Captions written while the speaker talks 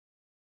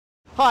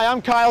Hi,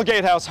 I'm Kyle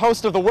Gatehouse,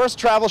 host of the worst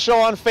travel show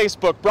on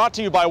Facebook, brought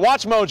to you by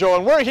WatchMojo,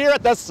 and we're here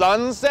at the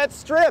Sunset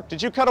Strip.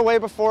 Did you cut away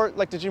before,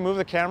 did you move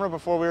the camera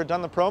before we were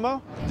done the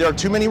promo? There are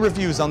too many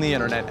reviews on the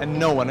internet, and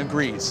no one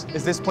agrees.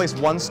 Is this place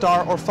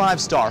 1-star or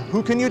 5-star?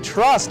 Who can you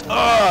trust?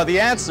 The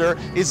answer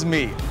is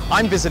me.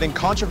 I'm visiting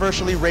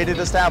controversially rated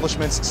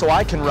establishments so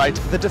I can write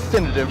the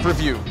definitive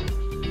review.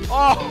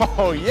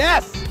 Oh,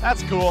 yes!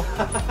 That's cool.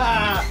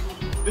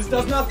 This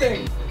does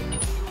nothing.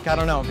 I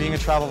don't know, being a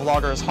travel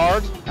vlogger is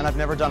hard, and I've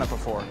never done it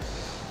before.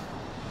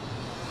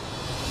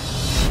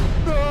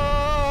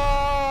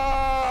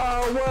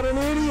 Oh, what an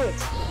idiot!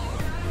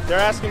 They're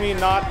asking me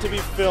not to be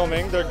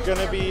filming. They're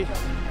gonna be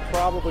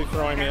probably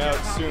throwing me out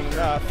soon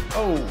enough.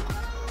 Oh,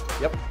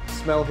 yep,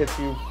 smell hits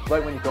you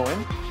right when you go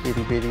in.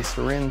 Itty bitty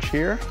syringe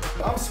here.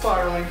 I'm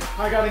spiraling.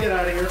 I gotta get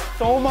out of here.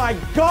 Oh my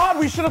God,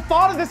 we should have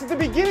thought of this at the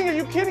beginning. Are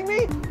you kidding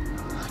me?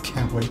 I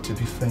can't wait to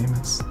be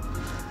famous.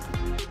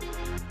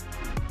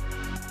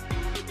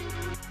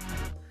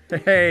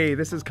 Hey,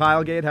 this is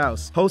Kyle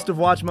Gatehouse, host of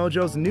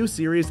WatchMojo's new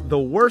series, The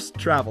Worst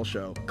Travel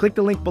Show. Click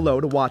the link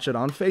below to watch it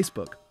on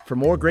Facebook. For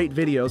more great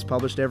videos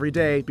published every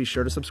day, be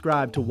sure to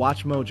subscribe to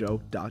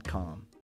WatchMojo.com.